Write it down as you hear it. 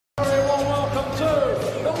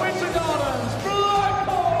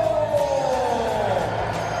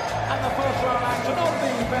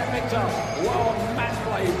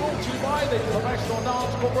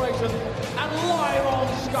Corporation and live on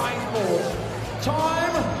Sky Sports.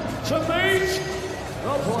 Time to meet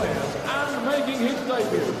the players, and making his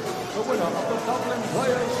debut, the winner of the Dublin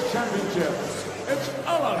Players' Championship. It's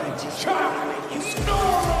Alan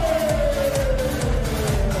Norris!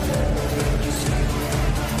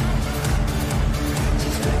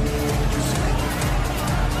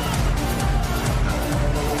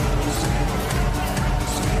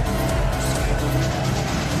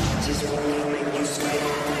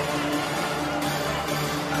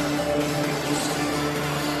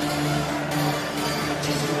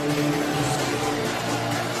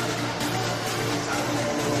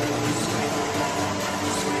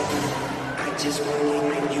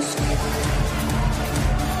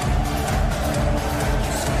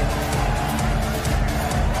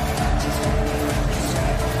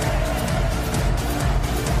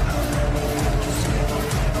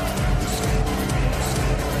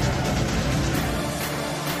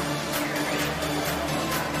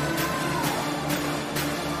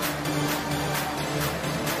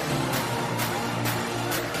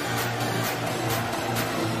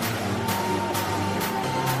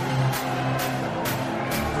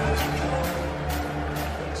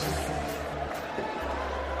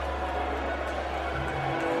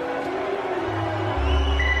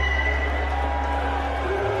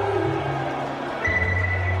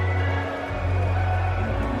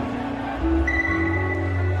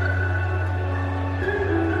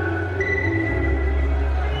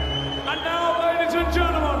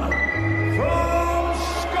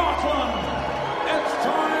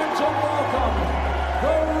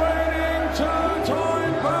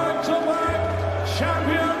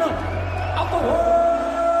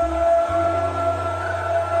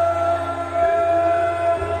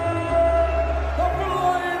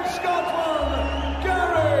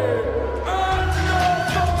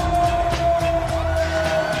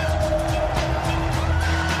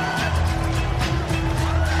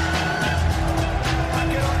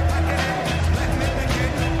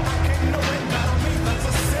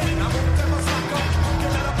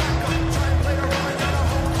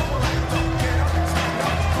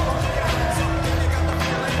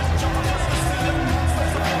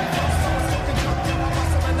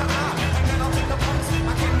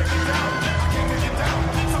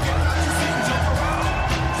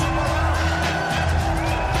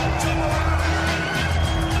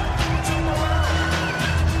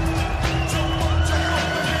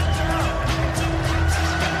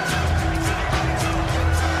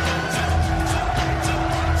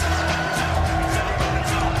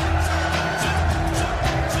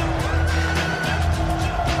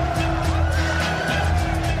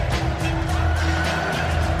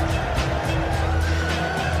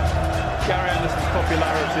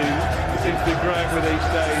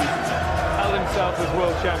 As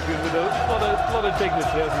world champion with a lot of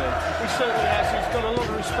dignity, hasn't he? He certainly has. He's got a lot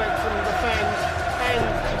of respect from the fans and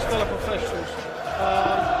his fellow professionals.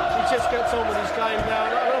 He just gets on with his game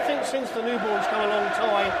now. And I think since the newborn's come along,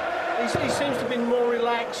 Ty, he seems to be more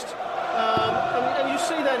relaxed. And you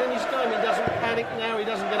see that in his game. He doesn't panic now. He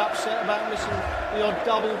doesn't get upset about missing the odd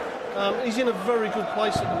double. He's in a very good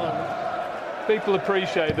place at the moment. People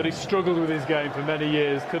appreciate that he struggled with his game for many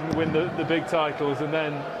years, couldn't win the big titles, and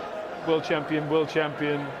then world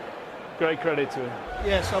champion, great credit to him.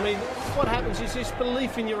 Yes, I mean, what happens is this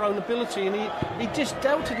belief in your own ability, and he just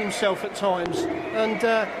doubted himself at times, and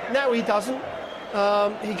now he doesn't.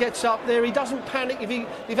 He gets up there, he doesn't panic.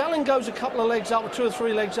 If Alan goes a couple of legs up, or 2 or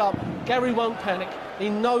 3 legs up, Gary won't panic. He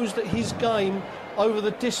knows that his game over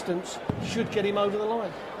the distance should get him over the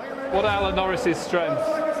line. What are Alan Norris's strengths?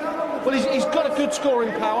 Well, he's got a good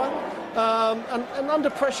scoring power, and under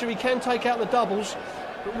pressure he can take out the doubles.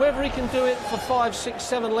 But whether he can do it for 5, 6,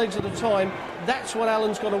 7 legs at a time, that's what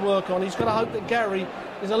Alan's got to work on. He's got to hope that Gary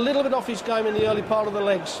is a little bit off his game in the early part of the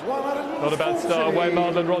legs. Not a bad start. Wayne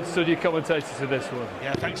Marlin, Rod Studio commentator to this one.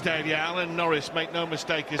 Yeah, thanks, Dave. Yeah, Alan Norris, make no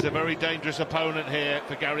mistake, is a very dangerous opponent here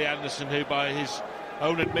for Gary Anderson, who, by his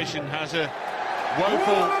own admission, has a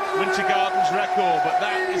woeful Winter Gardens record. But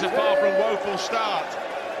that is a far from woeful start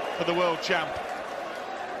for the world champ.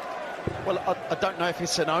 Well, I don't know if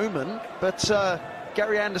it's an omen, but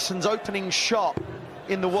Gary Anderson's opening shot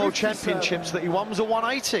in the World Championships that he won was a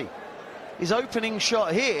 180. His opening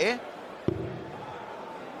shot here...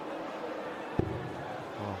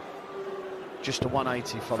 just a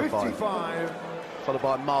 180 followed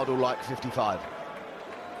by Mardle-like 55.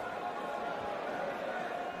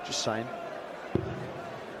 Just saying.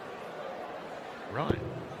 Right.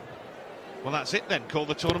 Well, that's it then. Call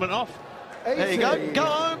the tournament off. 80. There you go. Go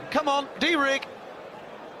home. Come on. D-rig.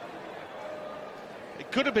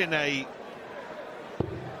 It could have been a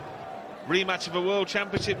rematch of a World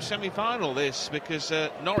Championship semi-final, this, because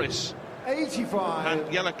Norris 85.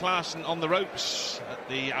 had Jelle Klaassen on the ropes at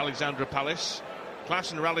the Alexandra Palace.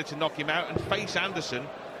 Klaassen rallied to knock him out and face Anderson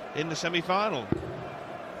in the semi-final.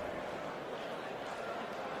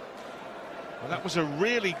 Well, that was a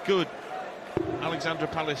really good Alexandra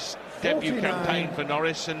Palace debut 49. campaign for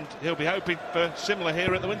Norris, and he'll be hoping for similar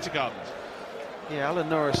here at the Winter Gardens. Yeah, Alan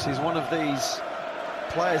Norris is one of these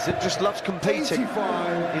players that just loves competing.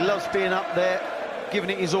 85. He loves being up there, giving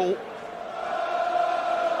it his all,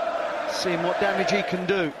 seeing what damage he can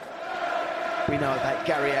do. We know about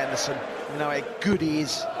Gary Anderson. We know how good he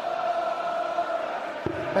is.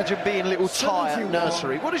 Imagine being little Ty at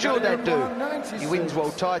nursery. What does your dad do? He wins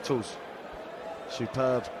world titles.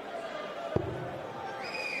 Superb.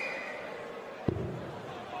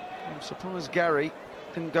 I'm surprised Gary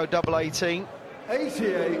didn't go double 18.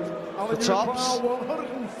 88. For tops.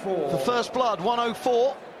 104. For first blood,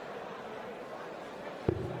 104.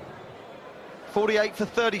 48 for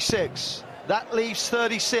 36. That leaves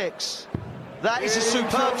 36. That is a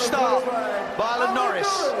superb start by Alan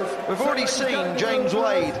Norris. We've already seen James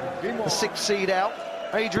Wade, the 6th seed out.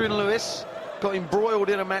 Adrian Lewis got embroiled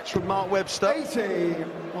in a match with Mark Webster. 80.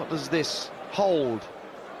 What does this hold?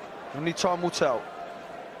 Only time will tell.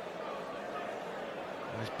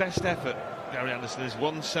 His best effort, Gary Anderson, is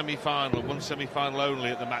one semi-final only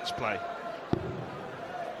at the match play.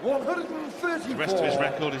 134. The rest of his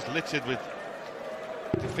record is littered with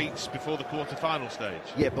defeats before the quarter-final stage.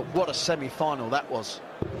 Yeah, but what a semi-final that was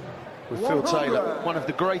with Phil 100. Taylor. One of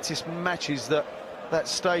the greatest matches that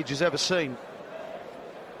stage has ever seen.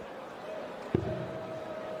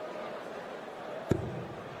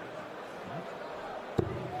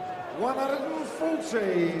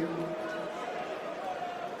 $140.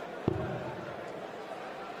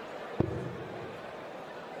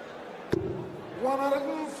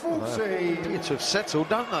 They appear to have settled,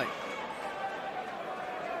 don't they? And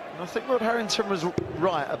I think Rod Harrington was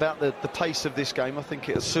right about the pace of this game. I think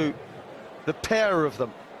it'll suit the pair of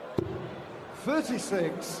them.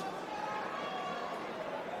 36.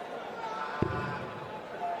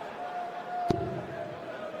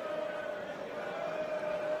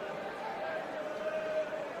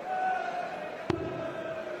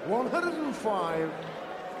 $105.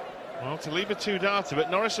 Well, to leave a two-darter, but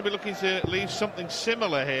Norris will be looking to leave something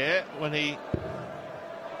similar here when he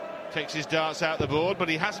takes his darts out the board, but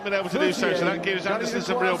he hasn't been able to do so that gives Anderson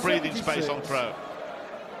some real breathing space on throw.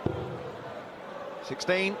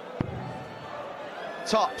 16.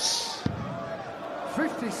 Tops.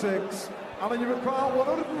 56. And you require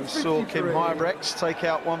 153. We saw Kim Huybrechts take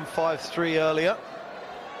out 153 earlier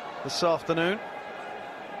this afternoon.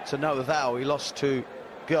 To no avail, he lost to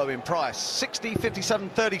Gerwyn Price. 60, 57,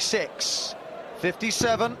 36.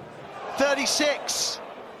 57, 36.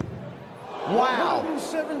 Wow.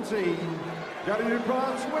 117. Gary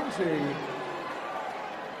requires 20.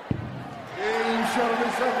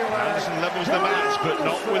 Anderson levels the match, but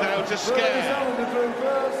not without a scare.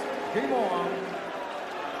 Game on.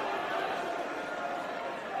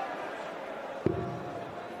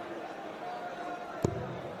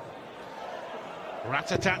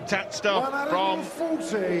 Rat-a-tat-tat stuff from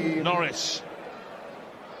Norris.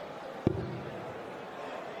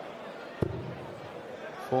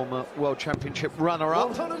 Former World Championship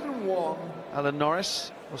runner-up 101. Alan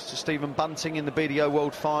Norris was to Stephen Bunting in the BDO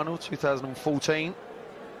World Final 2014.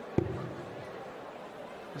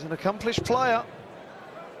 He's an accomplished player.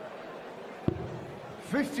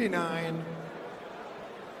 59.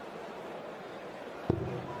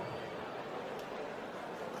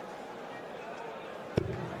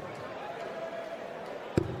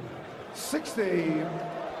 $60.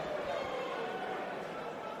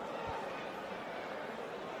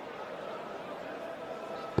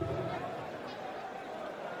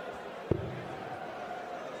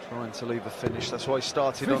 Trying to leave a finish. That's why he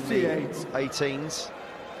started 58. on the 18s.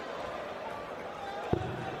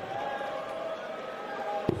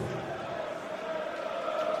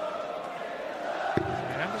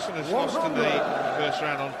 Anderson has lost in the first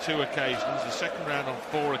round on 2 occasions, the second round on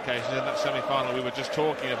 4 occasions in that semi-final we were just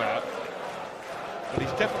talking about. But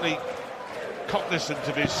he's definitely cognizant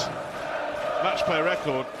of his match play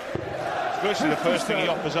record. It's virtually the first thing he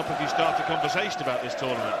offers up if you start a conversation about this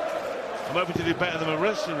tournament. I'm hoping to do better than the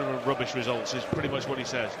rest of the rubbish results, is pretty much what he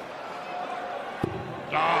says.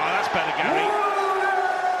 Ah, that's better, Gary.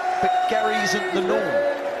 But Gary isn't the norm.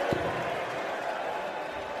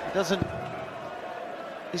 He doesn't...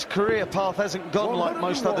 His career path hasn't gone like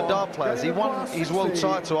most other dart players. He won his world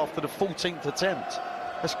title after the 14th attempt.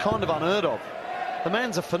 That's kind of unheard of. The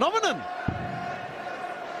man's a phenomenon.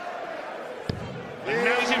 And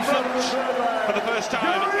now he's in front. first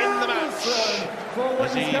time in the match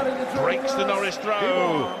as he breaks the Norris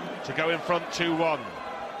throw to go in front 2-1.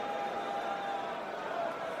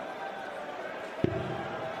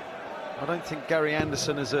 I don't think Gary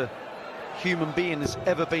Anderson as a human being has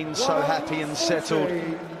ever been so happy and settled,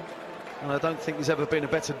 and I don't think he's ever been a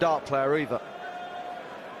better dart player either.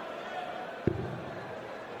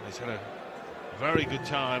 He's had a very good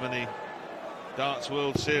time in the Darts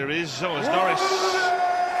World Series. So as Norris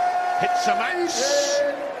hits a max.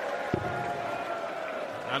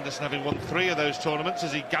 Anderson having won 3 of those tournaments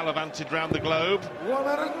as he gallivanted round the globe,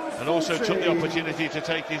 and also took the opportunity to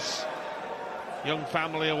take his young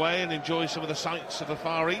family away and enjoy some of the sights of the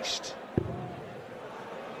Far East.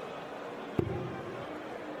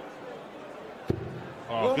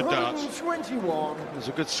 Oh, good darts. 21. There's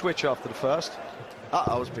a good switch after the first.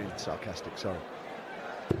 I was being sarcastic, sorry.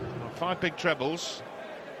 Well, 5 big trebles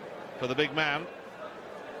for the big man.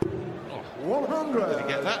 Oh, 100. did he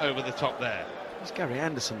get that over the top there? It's Gary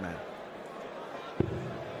Anderson, man.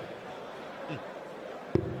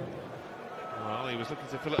 Well, he was looking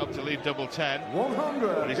to fill it up to lead double 10.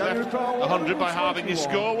 100. But he's left 100 by halving his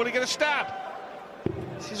score. Will he get a stab?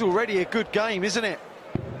 This is already a good game, isn't it?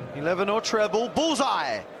 11 or treble,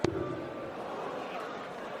 bullseye.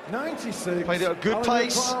 96. Played at a good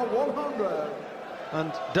pace. 100.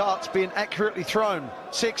 And darts being accurately thrown.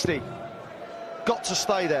 60. Got to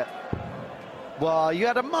stay there. Well, you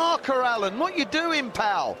had a marker, Alan. What you doing,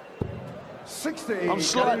 pal? 60. I'm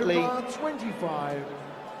slightly... 25.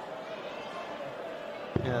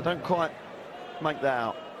 Yeah, don't quite make that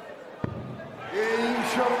out. He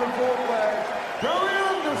shot on the fourth leg. Gary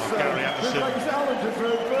Anderson. Gary Anderson. Takes Alan to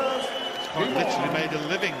third first. Quite literally made a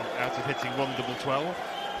living out of hitting 1 double 12.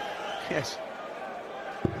 Yes.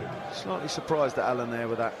 Slightly surprised at Alan there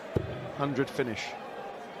with that 100 finish.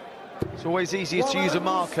 It's always easier to use a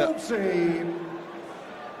marker.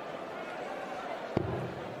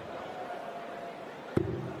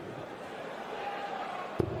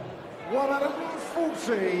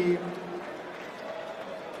 140.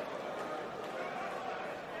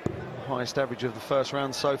 Highest average of the first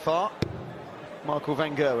round so far. Michael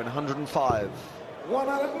van Gerwen, 105.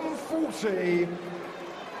 140.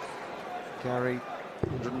 Gary,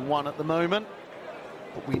 101 at the moment.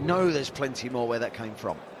 But we know there's plenty more where that came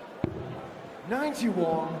from.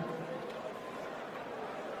 91.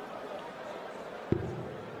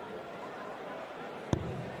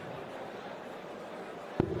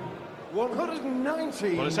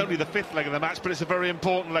 190. Well, it's only the 5th leg of the match, but it's a very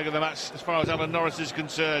important leg of the match as far as Alan Norris is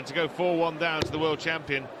concerned. To go 4-1 down to the world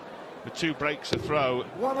champion with 2 breaks a throw.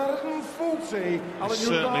 140. It's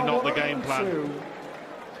certainly not the game plan.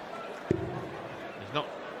 It's not.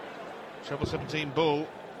 Treble 17 bull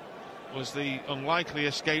was the unlikely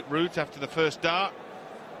escape route after the first dart.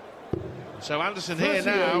 So Anderson here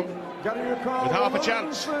now with half a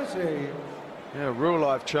chance. Yeah, real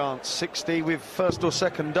life chance. 60 with first or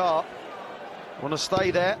second dart. Want to stay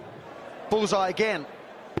there. Bullseye again.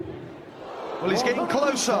 Well, he's getting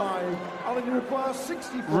closer.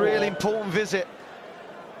 Really important visit.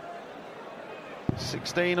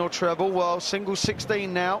 16 or treble. Well, single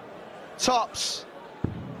 16 now. Tops.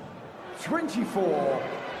 24.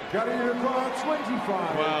 Gary requires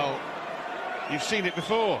 25. Well, you've seen it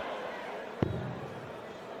before.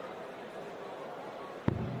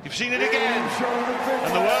 You've seen it again,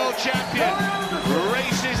 and the world champion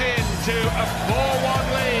races into a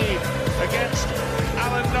 4-1 lead against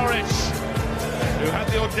Alan Norris, who had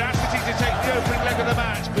the audacity to take the opening leg of the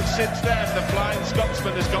match, but since then the flying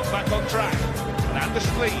Scotsman has got back on track, and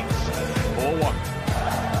Anderson leads 4-1.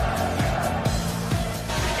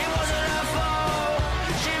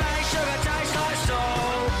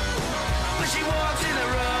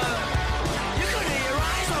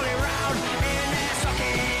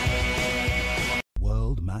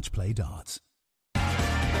 Matchplay darts.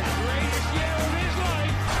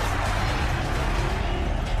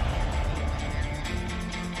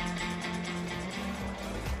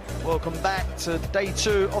 Welcome back to day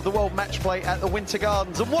 2 of the World Matchplay at the Winter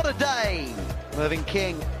Gardens, and what a day! Mervyn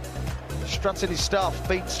King strutting his stuff,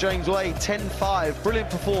 beats James Wade 10-5, brilliant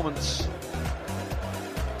performance.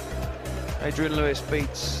 Adrian Lewis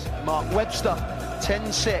beats Mark Webster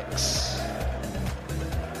 10-6.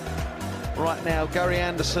 Right now, Gary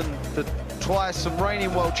Anderson, the twice and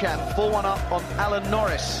reigning world champ, 4-1 up on Alan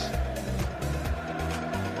Norris.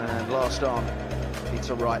 And last on,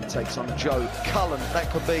 Peter Wright takes on Joe Cullen. That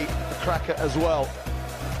could be a cracker as well.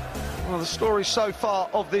 Well, the story so far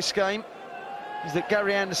of this game is that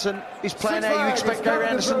Gary Anderson is playing how you expect Gary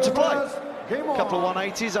Anderson to play. A couple of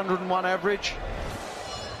 180s, 101 average.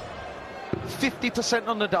 50%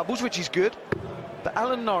 on the doubles, which is good. But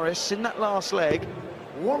Alan Norris, in that last leg,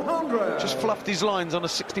 100. just fluffed his lines on a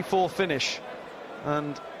 64 finish.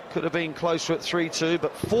 And could have been closer at 3-2,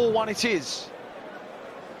 but 4-1 it is.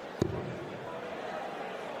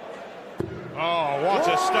 Oh, what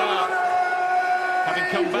a start.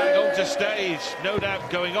 Having come back onto stage, no doubt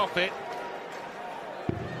going off it.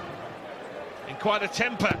 In quite a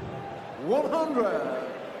temper. 100.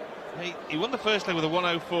 He won the first leg with a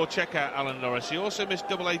 104 checkout, Alan Norris. He also missed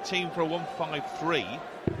double 18 for a 153.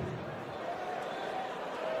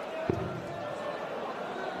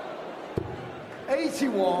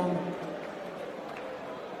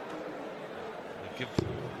 Give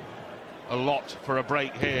a lot for a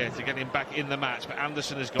break here to get him back in the match, but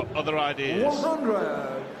Anderson has got other ideas.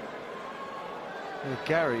 100.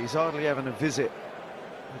 Gary's hardly having a visit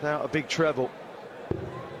without a big treble.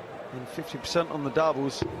 And 50% on the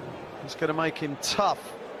doubles is going to make him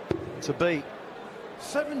tough to beat.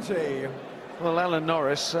 70. Well, Alan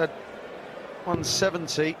Norris had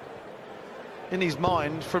 170 in his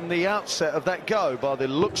mind from the outset of that go, by the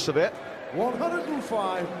looks of it.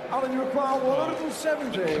 105. Alan, you require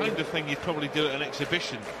 170. The kind of thing you'd probably do at an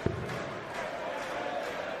exhibition.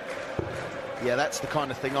 Yeah, that's the kind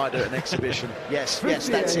of thing I do at an exhibition. Yes, yes,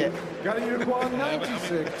 that's it. Gary, you require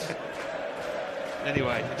 96.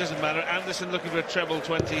 Anyway, it doesn't matter. Anderson looking for a treble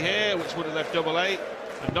 20 here, which would have left double 8.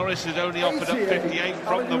 And Norris had only offered up 58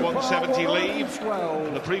 from the 170 lead.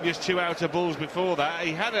 And the previous 2 outer balls before that,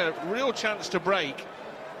 he had a real chance to break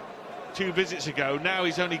 2 visits ago. Now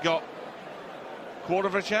he's only got quarter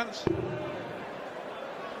of a chance. Oh,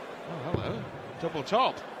 hello. Double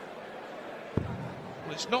top.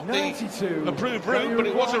 Well, it's not 92. The approved route, but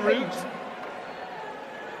it was a route.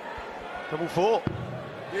 Double 4.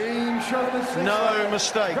 No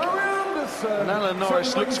mistake. And Alan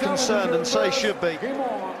Norris looks concerned, and so he should be.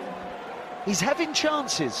 He's having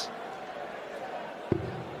chances.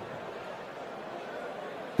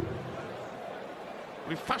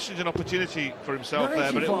 He fashioned an opportunity for himself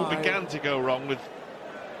there, but it all began to go wrong.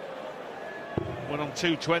 Went on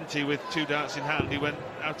 220 with 2 darts in hand. He went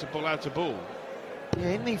out of ball.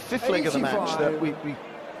 Yeah, in the 5th leg of the match that we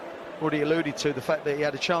already alluded to, the fact that he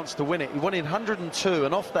had a chance to win it. He won in 102,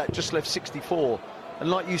 and off that just left 64. And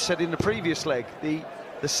like you said in the previous leg, the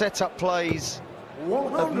setup plays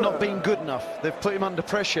have not been good enough. They've put him under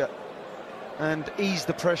pressure and eased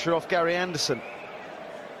the pressure off Gary Anderson.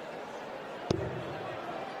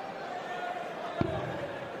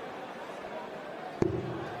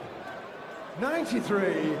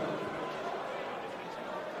 $93.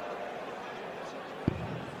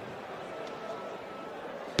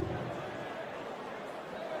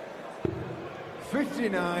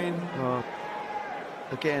 59.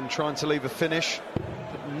 Again, trying to leave a finish,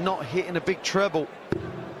 but not hitting a big treble.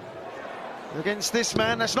 Against this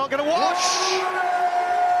man, that's not going to wash.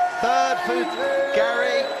 3rd for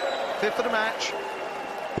Gary, 5th for the match.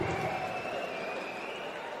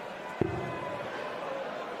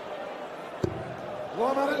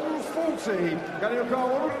 Well,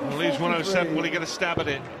 he's 107. Will he get a stab at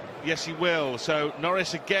it? Yes, he will. So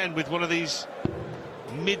Norris again with one of these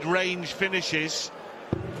mid-range finishes.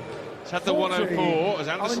 He's had the 104 as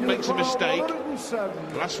Anderson makes a mistake.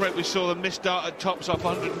 Last rate we saw the missed dart at tops off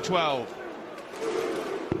 112.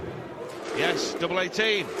 Yes, double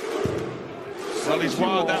 18. Well, he's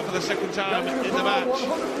wild out for the 2nd time in the match.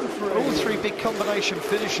 All 3 big combination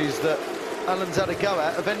finishes that Alan's had a go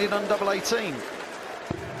at have ended on double 18.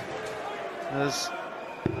 As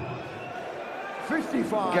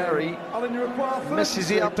 55. Gary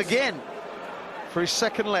messes it up again for his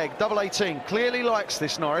 2nd leg. Double 18. Clearly likes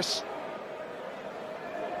this, Norris.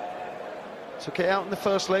 Took it out in the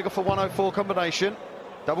 1st leg off a 104 combination.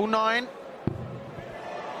 Double 9.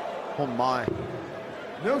 Oh my.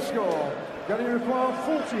 No score. Gary require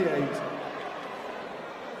 48.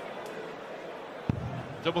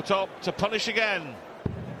 Double top to punish again.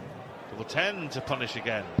 Double 10 to punish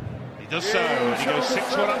again. He does so, and he goes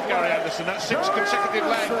 6-1 up Gary Anderson. That's 6 consecutive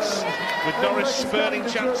legs with Norris spurning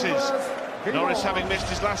chances. Norris having missed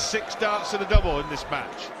his last 6 darts to the double in this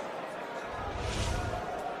match.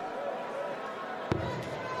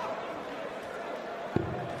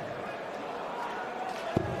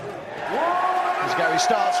 As Gary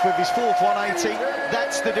starts with his 4th 180,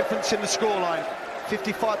 that's the difference in the scoreline.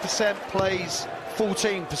 55% plays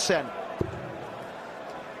 14%.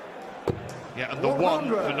 Yeah, and the 1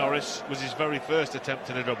 for Norris was his very first attempt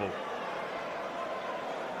in a double.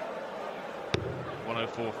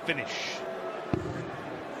 104 finish.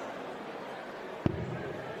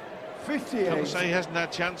 58. Can't say he hasn't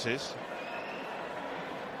had chances.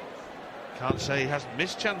 Can't say he hasn't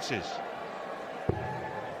missed chances.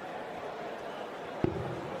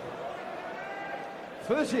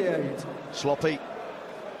 38. Sloppy.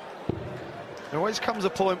 There always comes a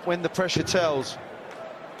point when the pressure tells.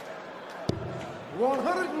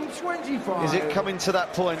 125. Is it coming to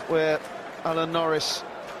that point where Alan Norris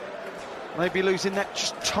may be losing that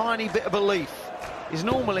just tiny bit of belief? He's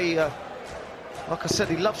normally, like I said,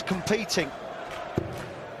 he loves competing.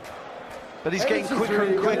 But he's getting quicker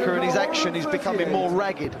and quicker, and his action is becoming more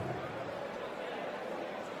ragged.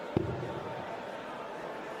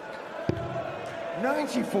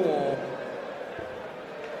 .94.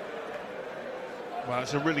 Well,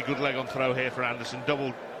 it's a really good leg on throw here for Anderson.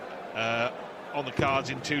 Double on the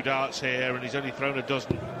cards in 2 darts here, and he's only thrown a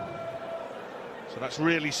dozen. So that's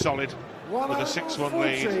really solid with a 6-1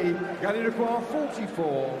 lead.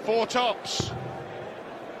 44. 4 tops.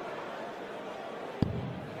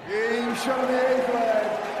 He's shown the 8th leg.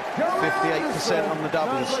 58% on the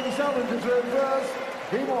doubles.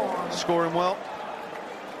 He won. Scoring well.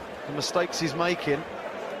 The mistakes he's making,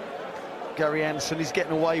 Gary Anderson is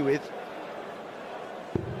getting away with.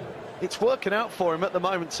 It's working out for him at the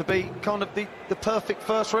moment to be kind of the perfect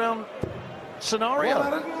first round scenario.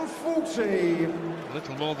 140. A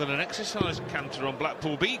little more than an exercise canter on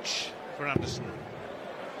Blackpool Beach for Anderson.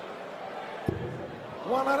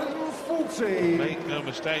 140. Make no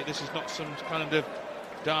mistake, this is not some kind of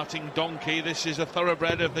darting donkey. This is a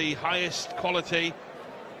thoroughbred of the highest quality.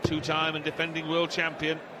 2-time and defending world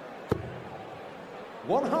champion.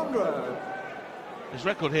 100. His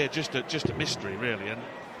record here just a mystery, really, and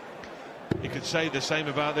you could say the same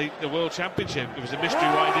about the World Championship. It was a mystery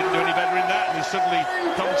why he didn't do any better in that, and he's suddenly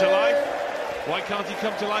come to life. Why can't he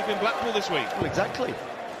come to life in Blackpool this week? Well, exactly.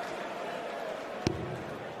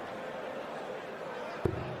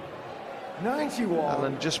 91.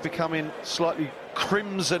 Alan just becoming slightly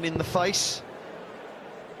crimson in the face.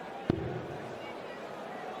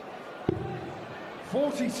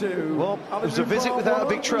 42. Well, it was a visit without a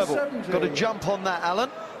big treble. Got to jump on that, Alan.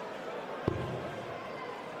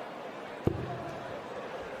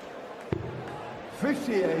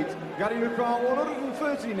 .58. Gary McCall,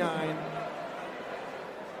 139.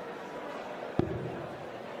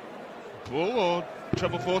 Oh,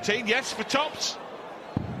 treble 14, yes, for tops.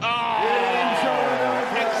 Oh,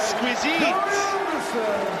 exquisite.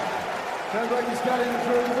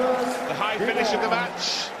 The high finish of the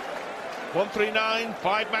match. 139,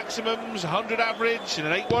 5 maximums, 100 average, and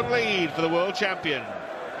an 8-1 lead for the world champion.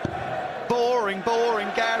 Boring, boring,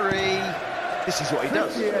 Gary. This is what he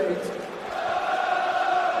does. 58.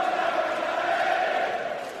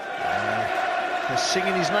 They're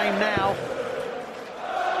singing his name now.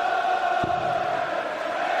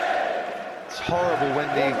 It's horrible when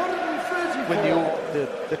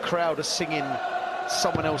the crowd are singing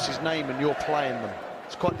someone else's name and you're playing them.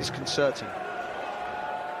 It's quite disconcerting.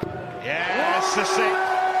 Yes, a 6.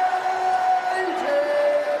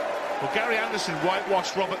 Well, Gary Anderson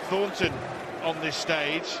whitewashed Robert Thornton on this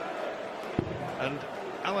stage, and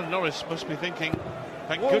Alan Norris must be thinking,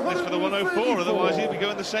 thank goodness for the 104, otherwise he'd be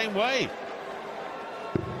going the same way.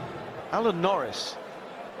 Alan Norris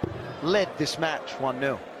led this match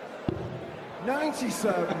 1-0.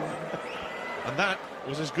 97. And that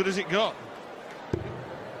was as good as it got.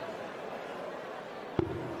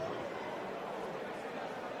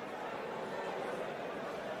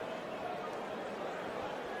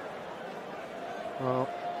 Well,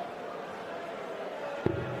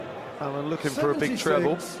 Alan looking for a big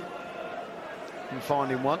treble and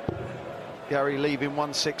finding one. Gary leaving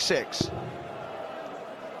 166.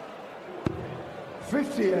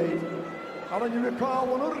 58. Alan, you recall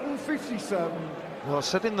 157. Well, I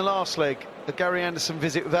said in the last leg, a Gary Anderson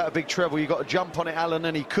visit without a big treble, you got to jump on it, Alan,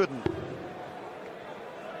 and he couldn't.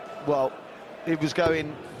 Well, it was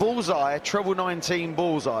going bullseye, treble 19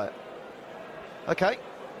 bullseye. Okay.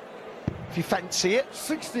 If you fancy it.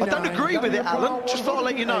 69, I don't agree with it, Alan. Just thought I'd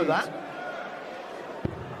let you know that.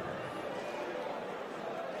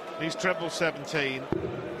 He's treble 17.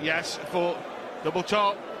 Yes, for double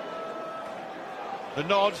top. The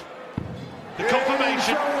nod. The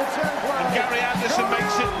confirmation. And Gary Anderson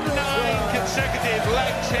makes it 9 consecutive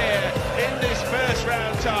legs here in this first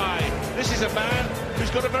round tie. This is a man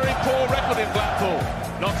who's got a very poor record in Blackpool.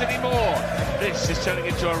 Not anymore. This is turning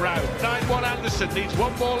into a rout. 9-1 Anderson needs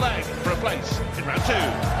one more leg for a place in round 2.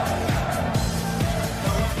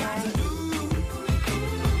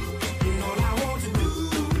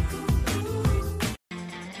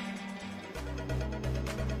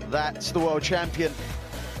 That's the world champion.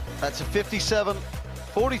 That's a 57,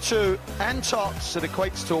 42 and tops. It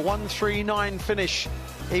equates to a 139 finish.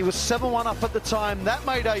 He was 7-1 up at the time. That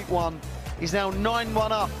made 8-1. He's now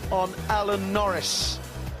 9-1 up on Alan Norris.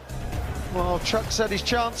 Well, Chuck's had his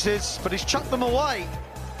chances, but he's chucked them away.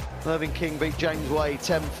 Mervyn King beat James Wade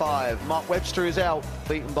 10-5. Mark Webster is out,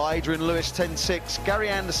 beaten by Adrian Lewis 10-6. Gary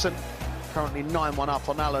Anderson currently 9-1 up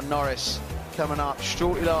on Alan Norris. Coming up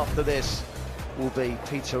shortly after this will be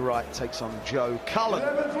Peter Wright takes on Joe Cullen.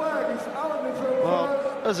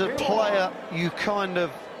 Well, as a player, you kind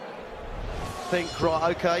of think,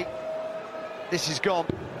 right, OK, this is gone.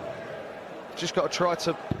 Just got to try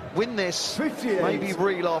to win this, 58. maybe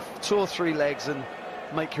reel off 2 or 3 legs and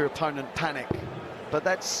make your opponent panic. But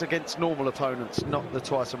that's against normal opponents, not the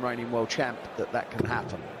twice and reigning world champ, that can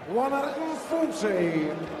happen.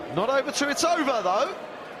 140. Not over till it's over, though.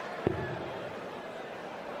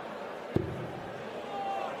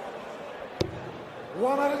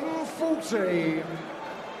 $140.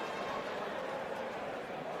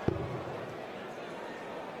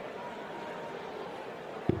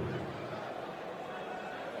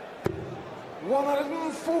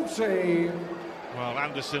 $140. Well,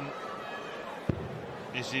 Anderson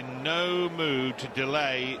is in no mood to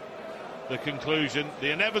delay the conclusion,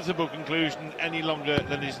 the inevitable conclusion, any longer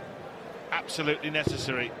than is absolutely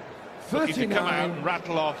necessary. Looking to come out and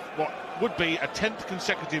rattle off what would be a 10th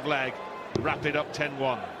consecutive leg, wrap it up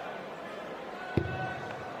 10-1.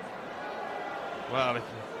 Well, if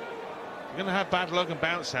you're going to have bad luck and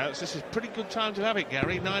bounce outs, this is a pretty good time to have it,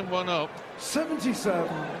 Gary. 9-1 up. 77.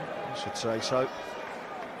 I should say so.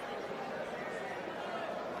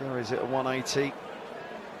 There is it, a 180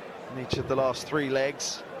 in each of the last 3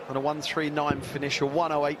 legs, and a 139 finish, a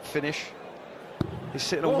 108 finish. He's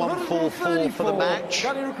sitting on 144 for the match.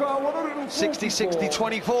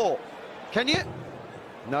 60-60-24. Can you?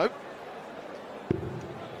 No.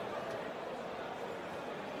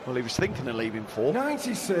 Well, he was thinking of leaving 4.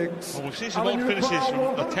 96. Well, we've seen some odd finishes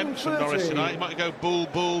from attempts from Norris tonight. He might go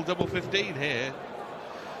bull, double 15 here.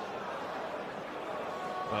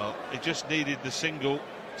 Well, he just needed the single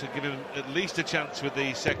to give him at least a chance with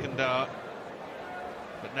the second dart.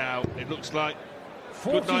 But now it looks like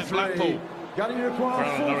good night Blackpool for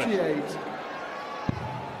Alan Norris.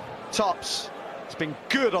 Tops. It's been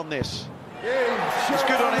good on this. It's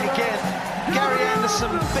good on it again. Gary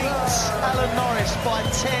Anderson beats Alan Norris by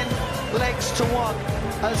 10 legs to 1.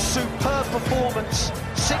 A superb performance.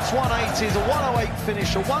 6 180s, a 108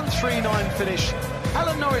 finish, a 139 finish.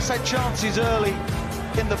 Alan Norris had chances early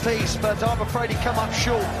in the piece, but I'm afraid he come up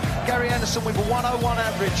short. Gary Anderson with a 101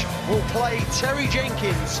 average will play Terry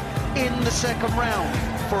Jenkins in the second round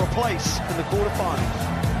for a place in the quarterfinals.